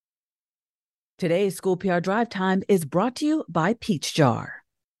Today's School PR Drive Time is brought to you by Peach Jar.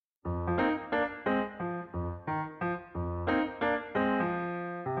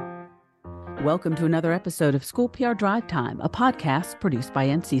 Welcome to another episode of School PR Drive Time, a podcast produced by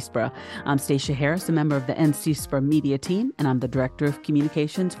NCSPRA. I'm Stacia Harris, a member of the NCSPRA media team, and I'm the Director of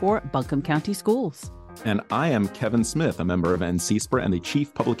Communications for Buncombe County Schools. And I am Kevin Smith, a member of NCSPRA and the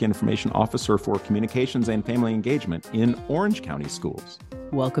Chief Public Information Officer for Communications and Family Engagement in Orange County Schools.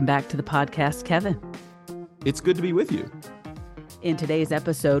 Welcome back to the podcast, Kevin. It's good to be with you. In today's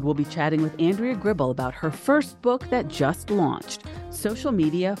episode, we'll be chatting with Andrea Gribble about her first book that just launched, Social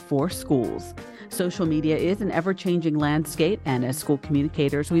Media for Schools. Social media is an ever-changing landscape, and as school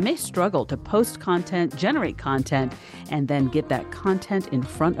communicators, we may struggle to post content, generate content, and then get that content in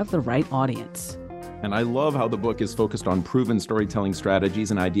front of the right audience. And I love how the book is focused on proven storytelling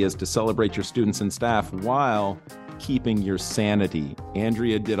strategies and ideas to celebrate your students and staff while keeping your sanity.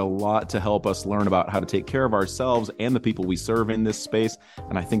 Andrea did a lot to help us learn about how to take care of ourselves and the people we serve in this space.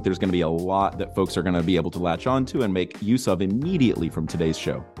 And I think there's going to be a lot that folks are going to be able to latch onto and make use of immediately from today's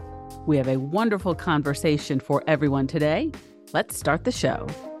show. We have a wonderful conversation for everyone today. Let's start the show.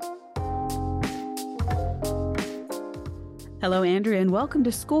 Hello, Andrea, and welcome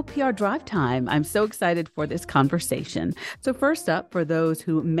to School PR Drive Time. I'm so excited for this conversation. So first up, for those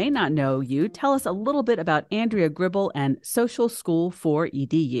who may not know you, tell us a little bit about Andrea Gribble and Social School for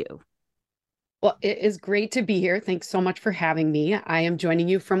EDU. Well, it is great to be here. Thanks so much for having me. I am joining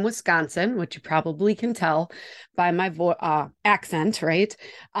you from Wisconsin, which you probably can tell by my accent, right?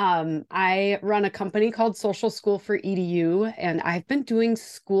 I run a company called Social School for EDU, and I've been doing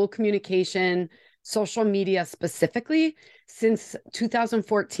school communication, social media specifically, since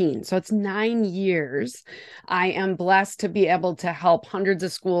 2014. So it's 9 years. I am blessed to be able to help hundreds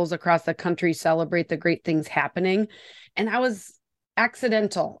of schools across the country celebrate the great things happening. And I was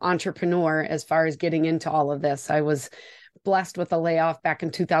accidental entrepreneur as far as getting into all of this. I was blessed with a layoff back in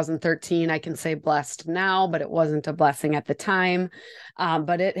 2013. I can say blessed now, but it wasn't a blessing at the time.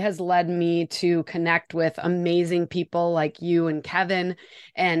 But it has led me to connect with amazing people like you and Kevin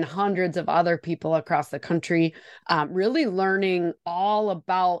and hundreds of other people across the country, really learning all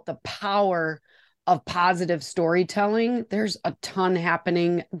about the power of positive storytelling. There's a ton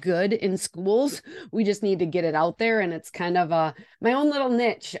happening good in schools. We just need to get it out there. And it's kind of my own little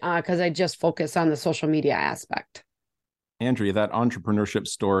niche because I just focus on the social media aspect. Andrea, that entrepreneurship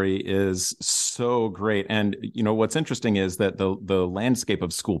story is so great. And, you know, what's interesting is that the landscape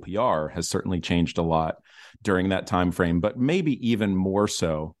of school PR has certainly changed a lot during that time frame, but maybe even more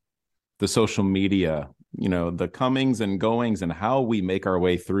so the social media, you know, the comings and goings and how we make our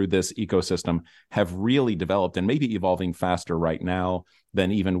way through this ecosystem have really developed and maybe evolving faster right now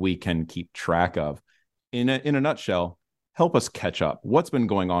than even we can keep track of. In a nutshell, help us catch up. What's been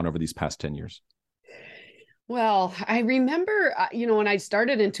going on over these past 10 years? Well, I remember, when I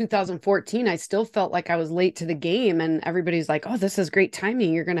started in 2014, I still felt like I was late to the game, and everybody's like, oh, this is great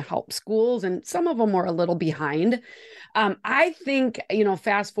timing. You're going to help schools. And some of them were a little behind. I think,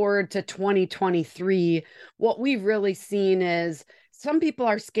 fast forward to 2023, what we've really seen is some people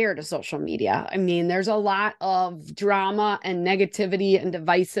are scared of social media. I mean, there's a lot of drama and negativity and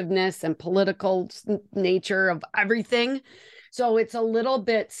divisiveness and political nature of everything. So it's a little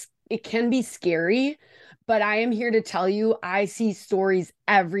bit, it can be scary. But I am here to tell you, I see stories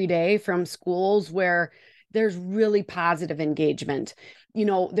every day from schools where there's really positive engagement.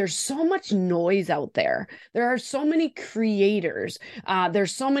 There's so much noise out there. There are so many creators.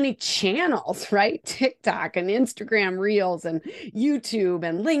 There's so many channels, right? TikTok and Instagram Reels and YouTube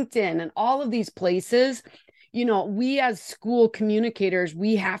and LinkedIn and all of these places. We as school communicators,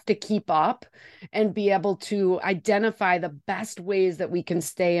 we have to keep up and be able to identify the best ways that we can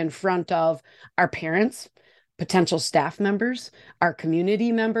stay in front of our parents, potential staff members, our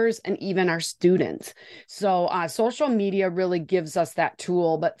community members, and even our students. So social media really gives us that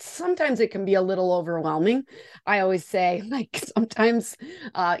tool, but sometimes it can be a little overwhelming. I always say, sometimes,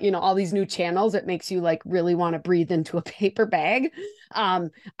 all these new channels, it makes you really want to breathe into a paper bag. I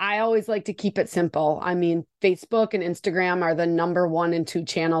always like to keep it simple. I mean, Facebook and Instagram are the number 1 and 2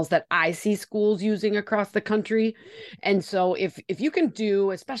 channels that I see schools using across the country. And so if you can do,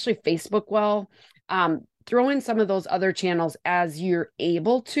 especially Facebook well, throw in some of those other channels as you're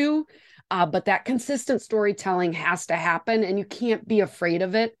able to, but that consistent storytelling has to happen and you can't be afraid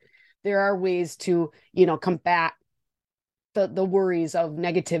of it. There are ways to, combat the worries of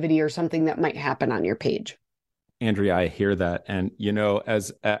negativity or something that might happen on your page. Andrea, I hear that. And,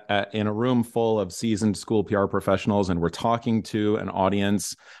 as in a room full of seasoned school PR professionals, and we're talking to an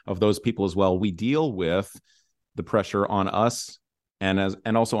audience of those people as well, we deal with the pressure on us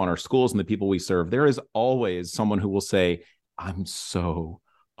and also on our schools and the people we serve, there is always someone who will say, I'm so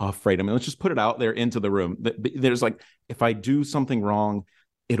afraid. I mean, let's just put it out there into the room. There's like, if I do something wrong,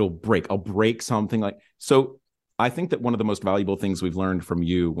 it'll break. I'll break something. Like, so I think that one of the most valuable things we've learned from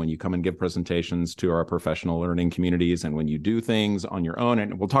you when you come and give presentations to our professional learning communities, and when you do things on your own,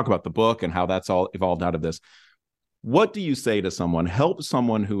 and we'll talk about the book and how that's all evolved out of this. What do you say to someone, help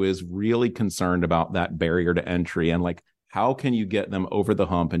someone who is really concerned about that barrier to entry, and like, how can you get them over the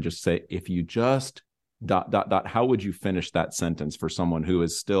hump and just say, if you just ... how would you finish that sentence for someone who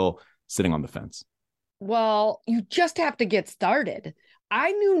is still sitting on the fence? Well, you just have to get started.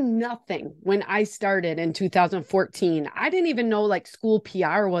 I knew nothing when I started in 2014. I didn't even know like school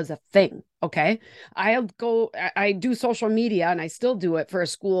PR was a thing. Okay. I do social media, and I still do it for a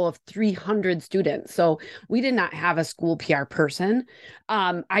school of 300 students. So we did not have a school PR person.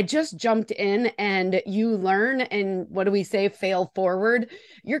 I just jumped in, and you learn, and what do we say? Fail forward.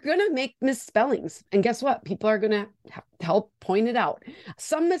 You're going to make misspellings. And guess what? People are going to help point it out.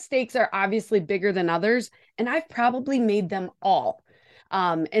 Some mistakes are obviously bigger than others, and I've probably made them all.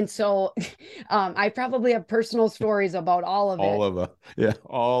 And so I probably have personal stories about all of it. All of us. Yeah.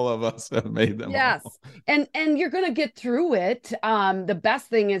 All of us have made them. Yes. All. And you're going to get through it. The best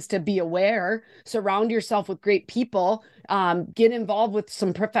thing is to be aware, surround yourself with great people, get involved with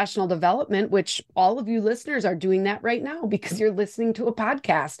some professional development, which all of you listeners are doing that right now because you're listening to a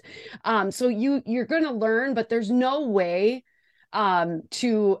podcast. So you're going to learn, but there's no way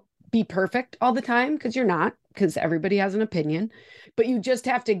to be perfect all the time, because you're not, because everybody has an opinion. But you just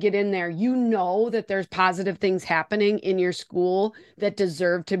have to get in there. You know that there's positive things happening in your school that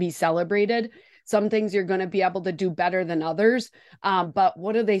deserve to be celebrated. Some things you're going to be able to do better than others. But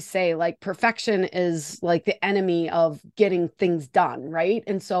what do they say? Like, perfection is like the enemy of getting things done, right?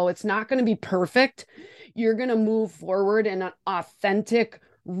 And so it's not going to be perfect. You're going to move forward in an authentic,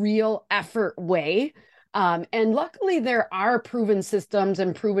 real effort way. And luckily, there are proven systems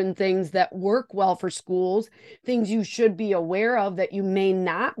and proven things that work well for schools, things you should be aware of that you may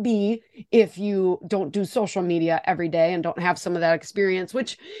not be if you don't do social media every day and don't have some of that experience,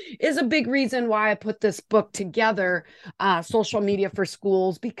 which is a big reason why I put this book together, Social Media for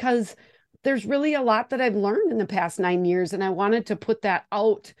Schools, because there's really a lot that I've learned in the past 9 years, and I wanted to put that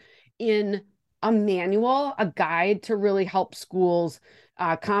out in a manual, a guide to really help schools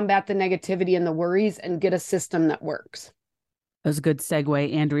combat the negativity and the worries and get a system that works. That was a good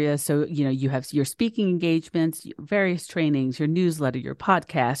segue, Andrea. So, you have your speaking engagements, various trainings, your newsletter, your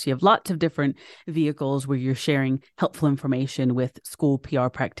podcast. You have lots of different vehicles where you're sharing helpful information with school PR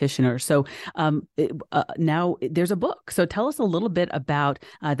practitioners. So now there's a book. So tell us a little bit about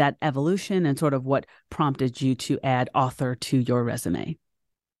that evolution and sort of what prompted you to add author to your resume.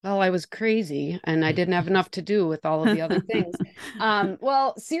 Well, I was crazy and I didn't have enough to do with all of the other things.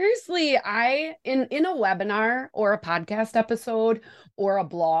 Well, seriously, in a webinar or a podcast episode or a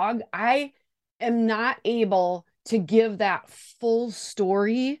blog, I am not able to give that full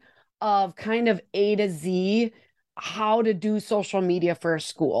story of kind of A to Z how to do social media for a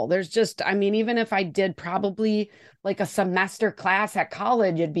school. There's just, even if I did probably like a semester class at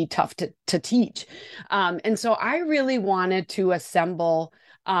college, it'd be tough to teach. And so I really wanted to assemble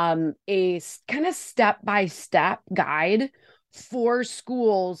a kind of step-by-step guide for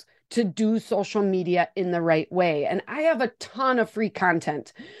schools to do social media in the right way. And I have a ton of free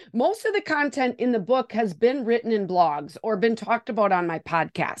content. Most of the content in the book has been written in blogs or been talked about on my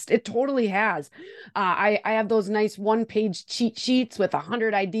podcast. It totally has. I have those nice one-page cheat sheets with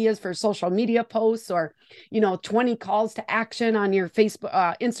 100 ideas for social media posts, or 20 calls to action on your Facebook,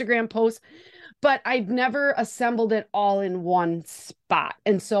 Instagram posts. But I've never assembled it all in one spot.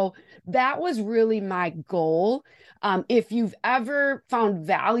 And so that was really my goal. If you've ever found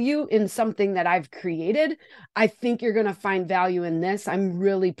value in something that I've created, I think you're going to find value in this. I'm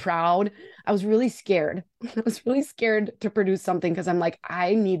really proud. I was really scared. I was really scared to produce something because I'm like,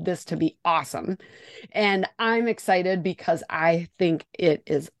 I need this to be awesome. And I'm excited because I think it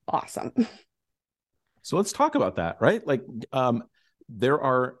is awesome. So let's talk about that, right? Like, there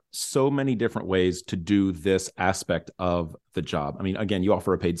are so many different ways to do this aspect of the job. Again, you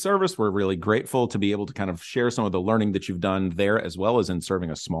offer a paid service. We're really grateful to be able to kind of share some of the learning that you've done there, as well as in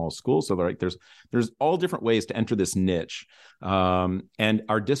serving a small school. So there's all different ways to enter this niche. And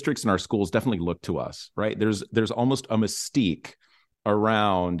our districts and our schools definitely look to us, right? There's almost a mystique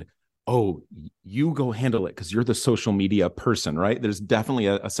around, oh, you go handle it because you're the social media person, right? There's definitely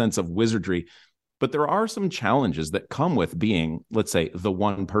a sense of wizardry. But there are some challenges that come with being, let's say, the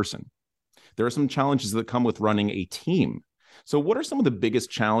one person. There are some challenges that come with running a team. So what are some of the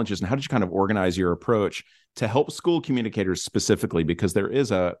biggest challenges, and how did you kind of organize your approach to help school communicators specifically, because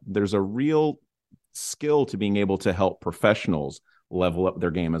there's a real skill to being able to help professionals level up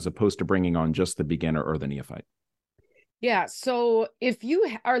their game as opposed to bringing on just the beginner or the neophyte? Yeah. So if you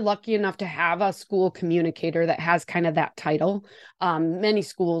are lucky enough to have a school communicator that has kind of that title, many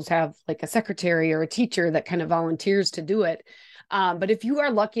schools have like a secretary or a teacher that kind of volunteers to do it. But if you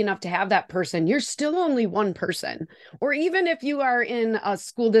are lucky enough to have that person, you're still only one person. Or even if you are in a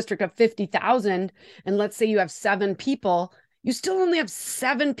school district of 50,000, and let's say you have 7 people, you still only have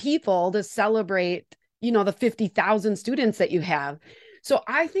 7 people to celebrate, the 50,000 students that you have. So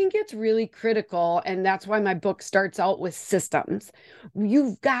I think it's really critical. And that's why my book starts out with systems.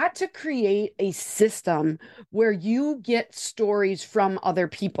 You've got to create a system where you get stories from other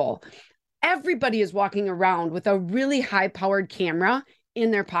people. Everybody is walking around with a really high-powered camera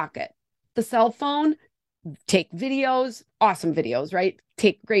in their pocket. The cell phone, take videos, awesome videos, right?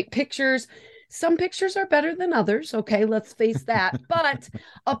 Take great pictures. Some pictures are better than others. Okay, let's face that. But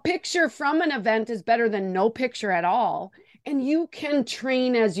a picture from an event is better than no picture at all. And you can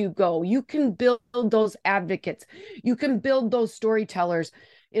train as you go. You can build those advocates. You can build those storytellers.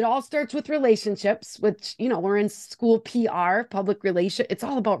 It all starts with relationships, which, we're in school PR, public relation. It's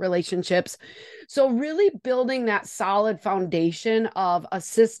all about relationships. So really building that solid foundation of a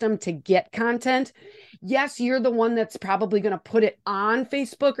system to get content. Yes, you're the one that's probably going to put it on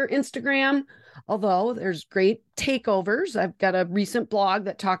Facebook or Instagram, although there's great takeovers. I've got a recent blog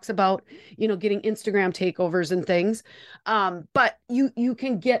that talks about, getting Instagram takeovers and things. But you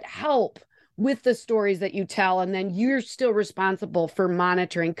can get help with the stories that you tell, and then you're still responsible for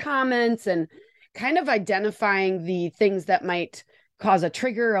monitoring comments and kind of identifying the things that might cause a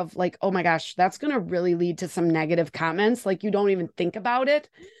trigger of like, oh my gosh, that's going to really lead to some negative comments. Like you don't even think about it.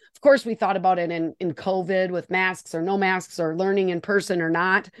 Of course, we thought about it in COVID with masks or no masks or learning in person or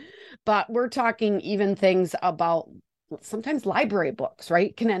not. But we're talking even things about sometimes library books,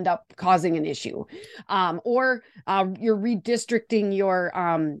 right, can end up causing an issue. Or you're redistricting your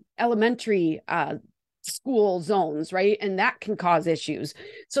elementary school zones, right? And that can cause issues.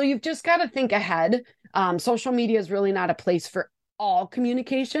 So you've just got to think ahead. Social media is really not a place for all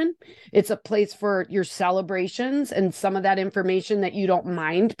communication. It's a place for your celebrations and some of that information that you don't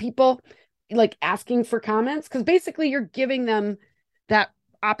mind people like asking for comments, because basically you're giving them that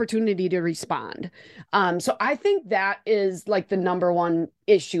opportunity to respond. So I think that is like the number one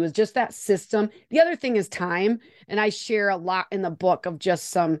issue is just that system. The other thing is time. And I share a lot in the book of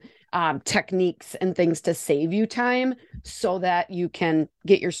just some techniques and things to save you time so that you can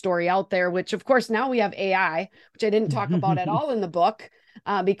get your story out there, which of course now we have AI, which I didn't talk about at all in the book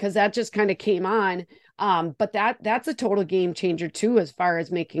because that just kind of came on. But that's a total game changer too, as far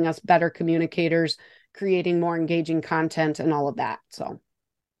as making us better communicators, creating more engaging content and all of that. So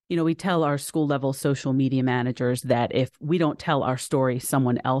we tell our school level social media managers that if we don't tell our story,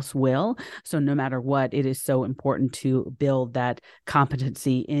 someone else will. So no matter what, it is so important to build that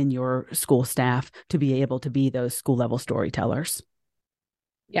competency in your school staff to be able to be those school level storytellers.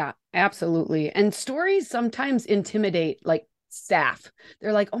 Yeah, absolutely. And stories sometimes intimidate like staff.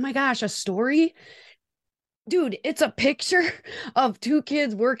 They're like, oh my gosh, a story? Dude, it's a picture of 2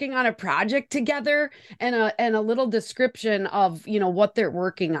 kids working on a project together and a little description of, what they're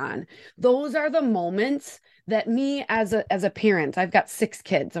working on. Those are the moments that me as a parent, I've got 6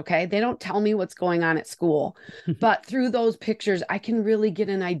 kids, okay? They don't tell me what's going on at school, but through those pictures, I can really get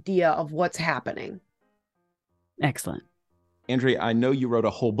an idea of what's happening. Excellent. Andrea, I know you wrote a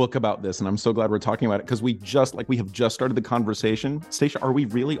whole book about this, and I'm so glad we're talking about it because we have just started the conversation. Stacia, are we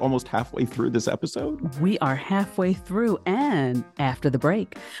really almost halfway through this episode? We are halfway through, and after the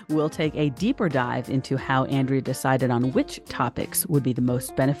break, we'll take a deeper dive into how Andrea decided on which topics would be the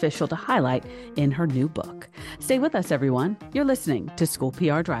most beneficial to highlight in her new book. Stay with us, everyone. You're listening to School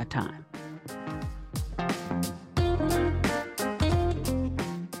PR Drive Time.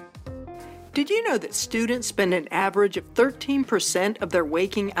 Did you know that students spend an average of 13% of their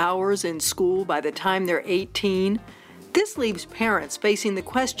waking hours in school by the time they're 18? This leaves parents facing the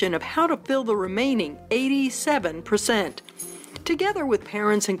question of how to fill the remaining 87%. Together with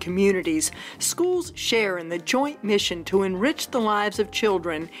parents and communities, schools share in the joint mission to enrich the lives of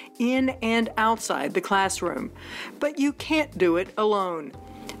children in and outside the classroom. But you can't do it alone.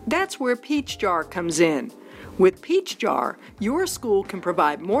 That's where Peach Jar comes in. With Peach Jar, your school can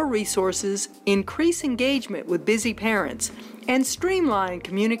provide more resources, increase engagement with busy parents, and streamline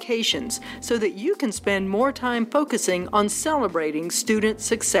communications so that you can spend more time focusing on celebrating student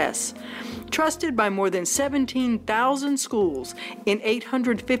success. Trusted by more than 17,000 schools in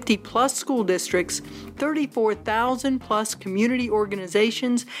 850 plus school districts, 34,000 plus community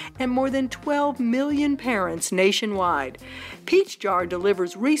organizations, and more than 12 million parents nationwide, Peach Jar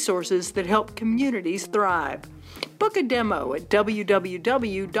delivers resources that help communities thrive. Book a demo at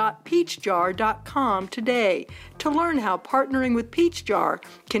www.peachjar.com today to learn how partnering with Peach Jar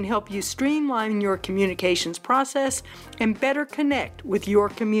can help you streamline your communications process and better connect with your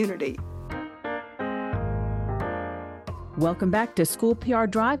community. Welcome back to School PR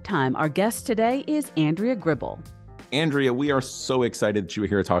Drive Time. Our guest today is Andrea Gribble. Andrea, we are so excited that you were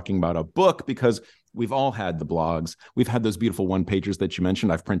here talking about a book because we've all had the blogs. We've had those beautiful one-pagers that you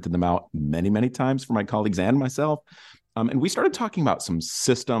mentioned. I've printed them out many, many times for my colleagues and myself. And we started talking about some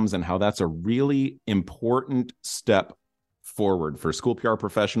systems and how that's a really important step forward for school PR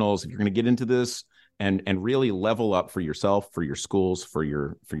professionals. If you're going to get into this and really level up for yourself, for your schools, for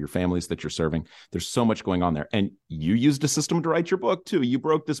your families that you're serving, there's so much going on there. And you used a system to write your book too. You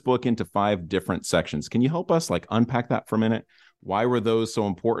broke this book into 5 different sections. Can you help us unpack that for a minute? Why were those so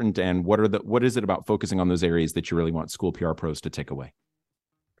important? And what is it about focusing on those areas that you really want school PR pros to take away?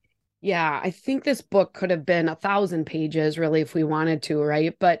 Yeah, I think this book could have been 1,000 pages, really, if we wanted to,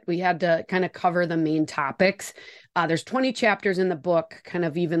 right? But we had to kind of cover the main topics. There's 20 chapters in the book, kind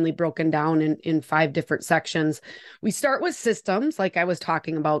of evenly broken down in 5 different sections. We start with systems, like I was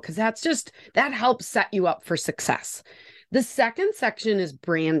talking about, because that helps set you up for success. The second section is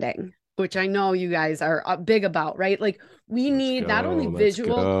branding, which I know you guys are big about, right? We need not only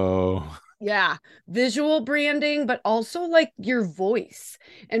visual. Yeah, visual branding, but also your voice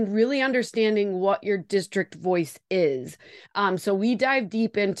and really understanding what your district voice is. So we dive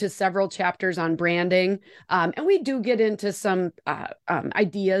deep into several chapters on branding, and we do get into some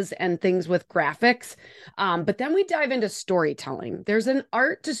ideas and things with graphics, but then we dive into storytelling. There's an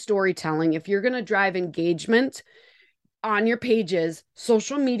art to storytelling. If you're going to drive engagement on your pages,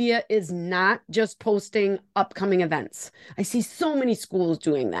 social media is not just posting upcoming events. I see so many schools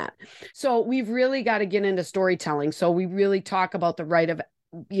doing that. So we've really got to get into storytelling. So we really talk about the right of,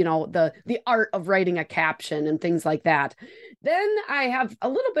 the art of writing a caption and things like that. Then I have a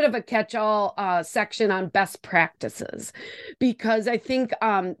little bit of a catch-all section on best practices, because I think,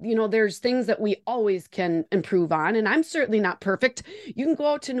 there's things that we always can improve on. And I'm certainly not perfect. You can go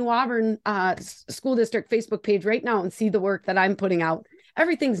out to New Auburn School District Facebook page right now and see the work that I'm putting out.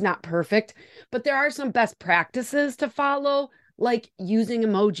 Everything's not perfect, but there are some best practices to follow, like using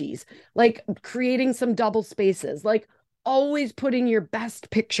emojis, like creating some double spaces, like always putting your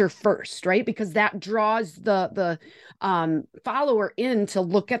best picture first, right? Because that draws the follower in to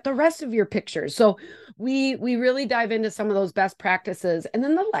look at the rest of your pictures. So we really dive into some of those best practices. And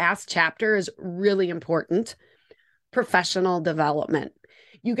then the last chapter is really important: professional development.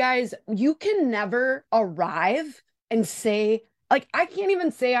 You guys, you can never arrive and say, I can't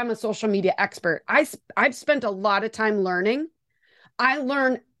even say I'm a social media expert. I've spent a lot of time learning. I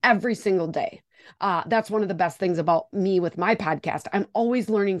learn every single day. That's one of the best things about me with my podcast. I'm always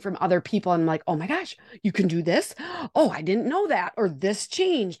learning from other people. I'm like, oh my gosh, you can do this. Oh, I didn't know that. Or this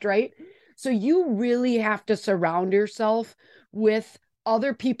changed, right? So you really have to surround yourself with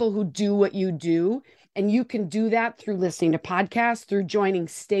other people who do what you do. And you can do that through listening to podcasts, through joining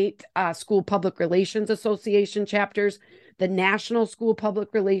state school public relations association chapters, the National School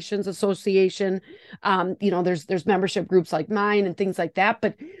Public Relations Association. There's membership groups like mine and things like that,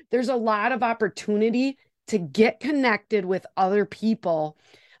 but there's a lot of opportunity to get connected with other people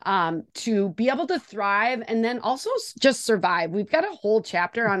to be able to thrive and then also just survive. We've got a whole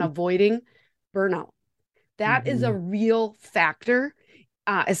chapter on avoiding burnout. That is a real factor,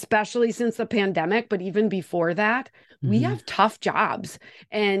 especially since the pandemic, but even before that. We have tough jobs,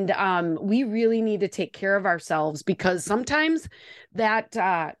 and we really need to take care of ourselves, because sometimes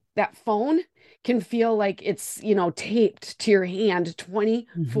that phone can feel like it's, taped to your hand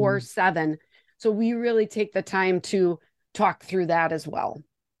 24/7. So we really take the time to talk through that as well.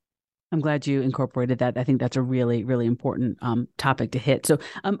 I'm glad you incorporated that. I think that's a really, really important topic to hit. So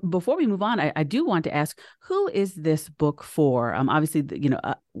before we move on, I do want to ask, who is this book for? Obviously,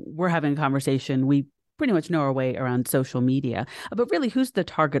 we're having a conversation. We pretty much know our way around social media, but really, who's the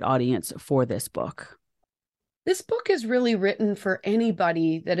target audience for this book? This book is really written for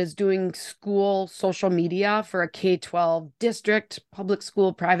anybody that is doing school social media for a K-12 district, public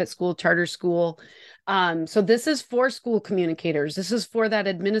school, private school, charter school. So this is for school communicators. This is for that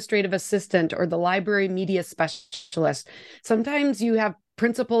administrative assistant or the library media specialist. Sometimes you have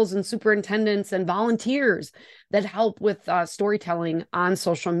principals and superintendents and volunteers that help with storytelling on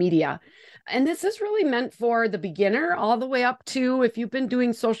social media. And this is really meant for the beginner all the way up to if you've been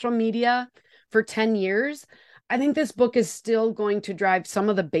doing social media for 10 years. I think this book is still going to drive some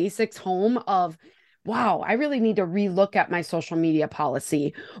of the basics home of, wow, I really need to relook at my social media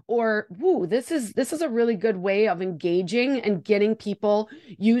policy. Or, woo, this is a really good way of engaging and getting people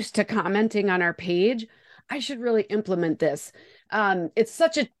used to commenting on our page. I should really implement this. It's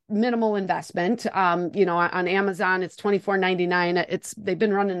such a minimal investment. On Amazon, it's $24.99. They've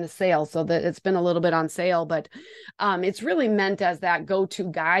been running the sale, so that it's been a little bit on sale, but it's really meant as that go-to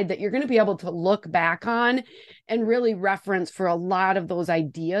guide that you're going to be able to look back on and really reference for a lot of those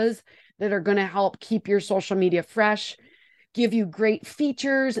ideas that are going to help keep your social media fresh, give you great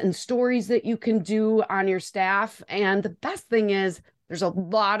features and stories that you can do on your staff. And the best thing is there's a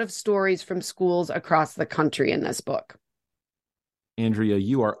lot of stories from schools across the country in this book. Andrea,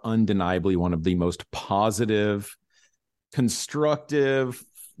 you are undeniably one of the most positive, constructive,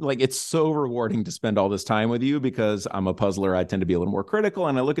 it's so rewarding to spend all this time with you because I'm a puzzler. I tend to be a little more critical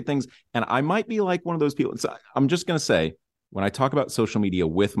and I look at things and I might be like one of those people. So I'm just going to say, when I talk about social media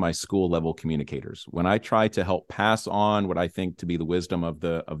with my school level communicators, when I try to help pass on what I think to be the wisdom of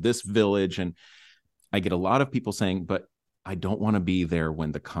this village, and I get a lot of people saying, but I don't want to be there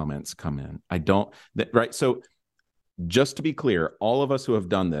when the comments come in. Right. So just to be clear, all of us who have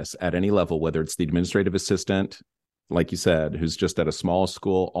done this at any level, whether it's the administrative assistant, like you said, who's just at a small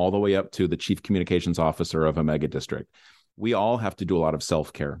school, all the way up to the chief communications officer of a mega district, we all have to do a lot of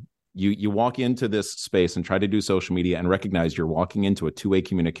self-care. You walk into this space and try to do social media and recognize you're walking into a two-way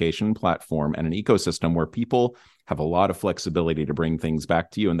communication platform and an ecosystem where people have a lot of flexibility to bring things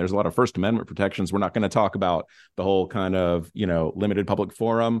back to you. And there's a lot of First Amendment protections. We're not going to talk about the whole kind of, limited public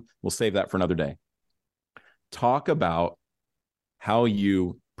forum. We'll save that for another day. Talk about how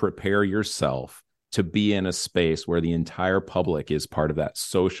you prepare yourself to be in a space where the entire public is part of that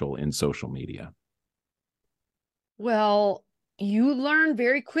in social media. Well, you learn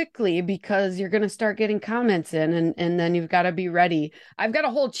very quickly because you're going to start getting comments in and then you've got to be ready. I've got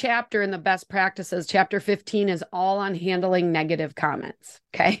a whole chapter in the best practices. Chapter 15 is all on handling negative comments.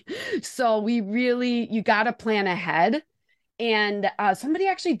 Okay. So you got to plan ahead. And somebody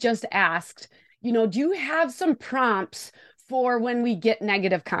actually just asked, do you have some prompts for when we get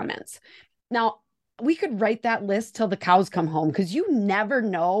negative comments? Now, we could write that list till the cows come home because you never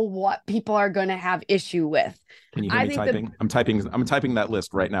know what people are going to have issue with. Can you hear me typing? I'm typing that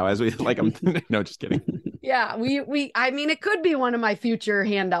list right now as we no, just kidding. Yeah, it could be one of my future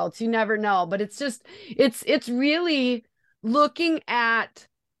handouts. You never know, but it's really looking at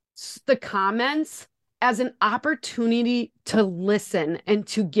the comments as an opportunity to listen and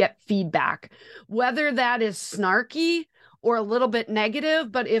to get feedback, whether that is snarky or a little bit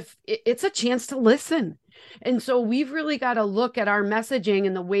negative, but if it's a chance to listen. And so we've really got to look at our messaging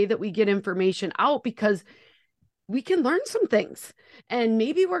and the way that we get information out because we can learn some things. And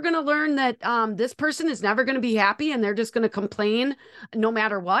maybe we're going to learn that this person is never going to be happy and they're just going to complain no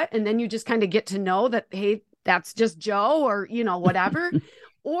matter what. And then you just kind of get to know that, hey, that's just Joe or, whatever.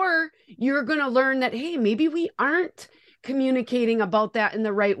 Or you're going to learn that, hey, maybe we aren't communicating about that in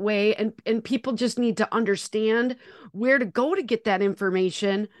the right way. And people just need to understand where to go to get that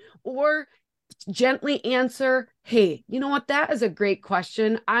information or gently answer, hey, you know what? That is a great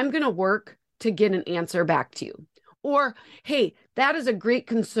question. I'm going to work to get an answer back to you. Or, hey, that is a great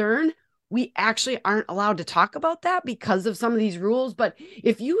concern. We actually aren't allowed to talk about that because of some of these rules. But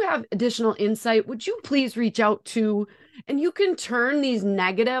if you have additional insight, would you please reach out to, and you can turn these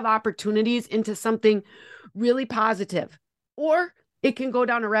negative opportunities into something really positive, or it can go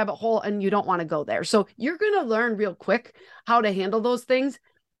down a rabbit hole and you don't want to go there. So you're going to learn real quick how to handle those things.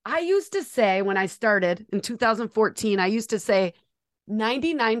 I used to say when I started in 2014, I used to say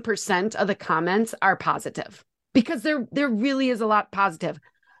 99% of the comments are positive because there really is a lot positive.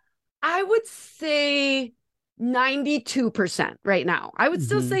 I would say 92% right now. I would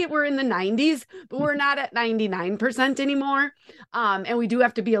still say we're in the 90s, but we're not at 99% anymore. And we do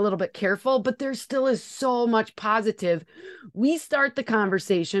have to be a little bit careful, but there still is so much positive. We start the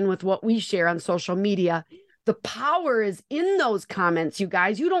conversation with what we share on social media. The power is in those comments, you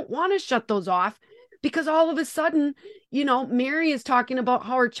guys. You don't want to shut those off because all of a sudden, Mary is talking about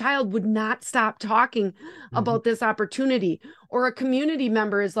how her child would not stop talking about this opportunity. Or a community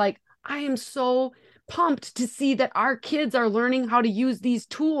member is like, I am so pumped to see that our kids are learning how to use these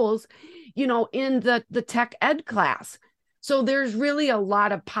tools, in the tech ed class. So there's really a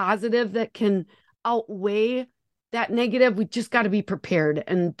lot of positive that can outweigh that negative. We just got to be prepared.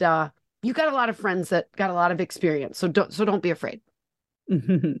 And you got a lot of friends that got a lot of experience. So don't be afraid.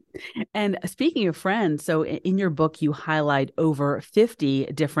 And speaking of friends, so in your book, you highlight over 50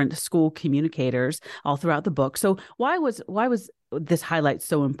 different school communicators all throughout the book. So why was this highlight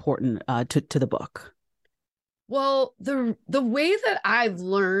so important to the book? Well, the way that I've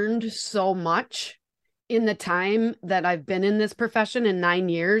learned so much in the time that I've been in this profession in 9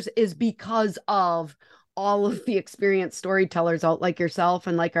 years is because of all of the experienced storytellers out like yourself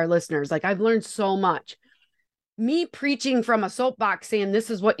and like our listeners. Like I've learned so much. Me preaching from a soapbox saying this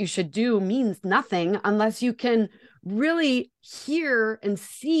is what you should do means nothing unless you can really hear and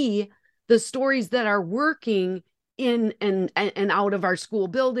see the stories that are working in and out of our school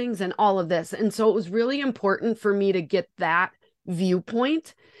buildings and all of this. And so it was really important for me to get that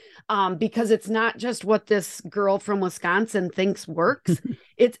viewpoint, because it's not just what this girl from Wisconsin thinks works.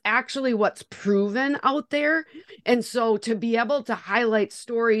 It's actually what's proven out there. And so to be able to highlight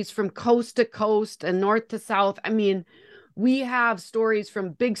stories from coast to coast and north to south, I mean, we have stories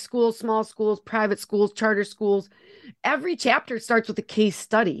from big schools, small schools, private schools, charter schools. Every chapter starts with a case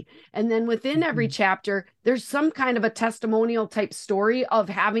study. And then within every chapter, there's some kind of a testimonial type story of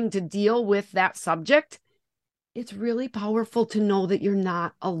having to deal with that subject. It's really powerful to know that you're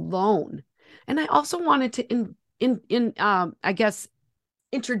not alone. And I also wanted to I guess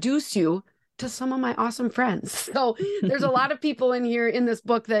introduce you to some of my awesome friends. So there's a lot of people in here in this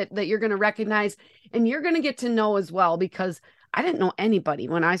book that you're going to recognize and you're going to get to know as well, because I didn't know anybody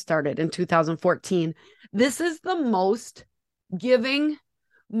when I started in 2014. This is the most giving,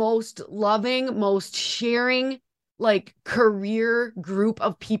 most loving, most sharing, like career group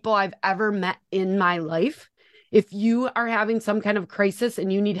of people I've ever met in my life. If you are having some kind of crisis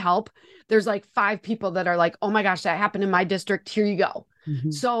and you need help, there's like 5 people that are like, oh my gosh, that happened in my district. Here you go.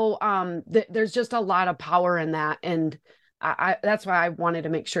 Mm-hmm. So there's just a lot of power in that. And that's why I wanted to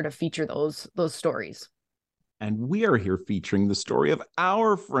make sure to feature those stories. And we are here featuring the story of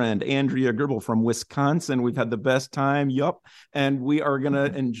our friend, Andrea Gribble from Wisconsin. We've had the best time. Yup. And we are going to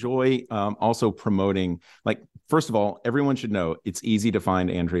enjoy also promoting, like, first of all, everyone should know it's easy to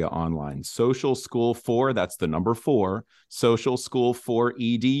find Andrea online. Social School 4, that's the number 4, Social School 4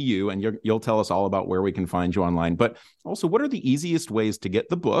 EDU. And you'll tell us all about where we can find you online. But also, what are the easiest ways to get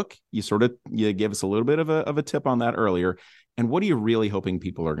the book? You gave us a little bit of a tip on that earlier. And what are you really hoping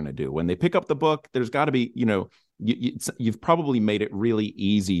people are going to do when they pick up the book? There's got to be, you've probably made it really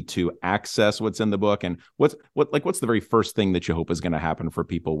easy to access what's in the book. And what's the very first thing that you hope is going to happen for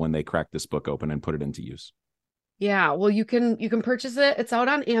people when they crack this book open and put it into use? Yeah, well, you can purchase it. It's out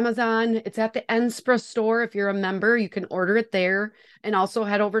on Amazon. It's at the NSPRA store. If you're a member, you can order it there. And also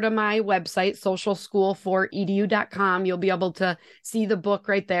head over to my website, socialschool4edu.com. You'll be able to see the book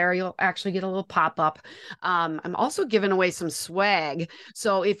right there. You'll actually get a little pop-up. I'm also giving away some swag.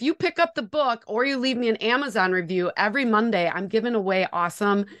 So if you pick up the book or you leave me an Amazon review every Monday, I'm giving away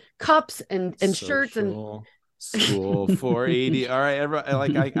awesome cups and shirts and School 480. All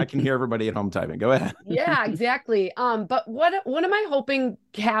right, I can hear everybody at home typing. Go ahead. Yeah, exactly. But what am I hoping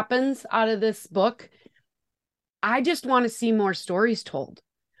happens out of this book? I just want to see more stories told.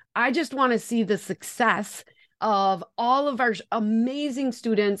 I just want to see the success of all of our amazing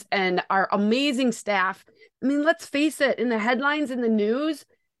students and our amazing staff. I mean, let's face it, in the headlines in the news,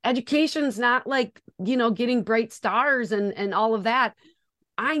 education's not like, getting bright stars and all of that.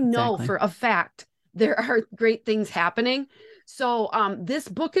 I know for a fact there are great things happening. So this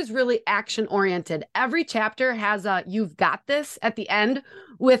book is really action oriented. Every chapter has a "you've got this" at the end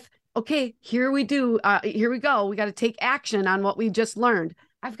with, okay, here we go. We got to take action on what we just learned.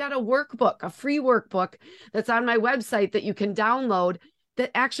 I've got a workbook, a free workbook that's on my website that you can download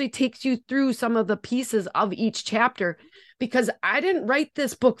that actually takes you through some of the pieces of each chapter, because I didn't write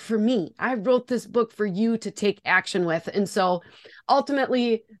this book for me. I wrote this book for you to take action with. And so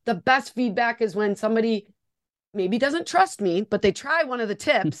ultimately, the best feedback is when somebody maybe doesn't trust me, but they try one of the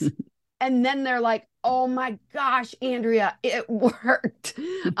tips and then they're like, oh my gosh, Andrea, it worked.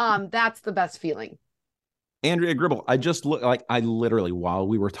 That's the best feeling. Andrea Gribble, I literally, while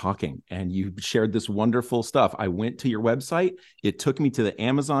we were talking and you shared this wonderful stuff, I went to your website. It took me to the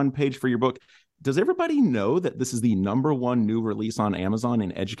Amazon page for your book. Does everybody know that this is the #1 new release on Amazon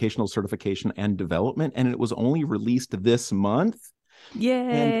in educational certification and development? And it was only released this month.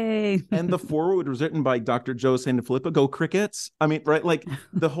 Yay. And the foreword was written by Dr. Joe Sanfilippo. Go Crickets. I mean, right? Like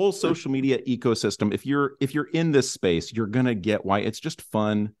the whole social media ecosystem. If you're in this space, you're going to get why it's just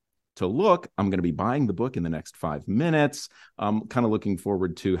fun to look. I'm going to be buying the book in the next 5 minutes. I'm kind of looking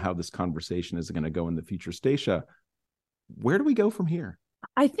forward to how this conversation is going to go in the future. Stacia, where do we go from here?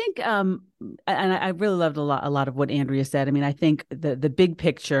 I think, and I really loved a lot of what Andrea said. I mean, I think the big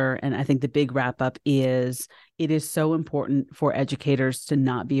picture, and I think the big wrap up is it is so important for educators to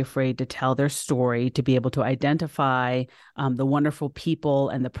not be afraid to tell their story, to be able to identify the wonderful people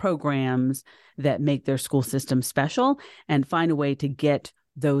and the programs that make their school system special, and find a way to get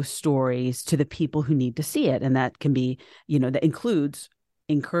those stories to the people who need to see it. And that can be, that includes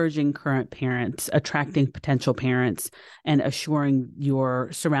encouraging current parents, attracting potential parents, and assuring your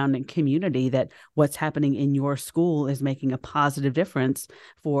surrounding community that what's happening in your school is making a positive difference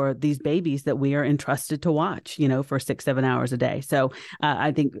for these babies that we are entrusted to watch, for 6-7 hours a day. So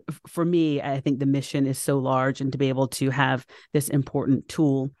I think for me, I think the mission is so large, and to be able to have this important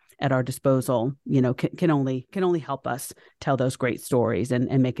tool at our disposal, can only help us tell those great stories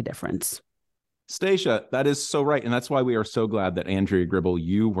and make a difference. Stacia, that is so right. And that's why we are so glad that Andrea Gribble,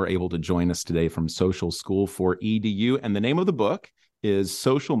 you were able to join us today from Social School for EDU. And the name of the book is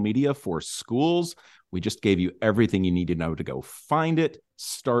Social Media for Schools. We just gave you everything you need to know to go find it,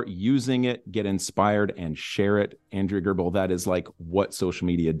 start using it, get inspired, and share it. Andrea Gribble, that is like what social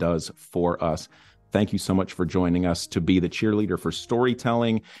media does for us. Thank you so much for joining us to be the cheerleader for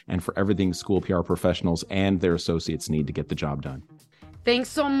storytelling and for everything school PR professionals and their associates need to get the job done. Thanks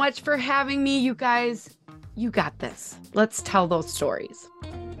so much for having me, you guys. You got this. Let's tell those stories.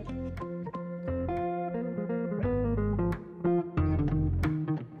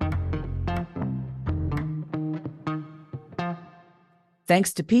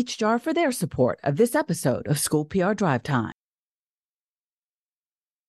 Thanks to Peach Jar for their support of this episode of School PR Drive Time.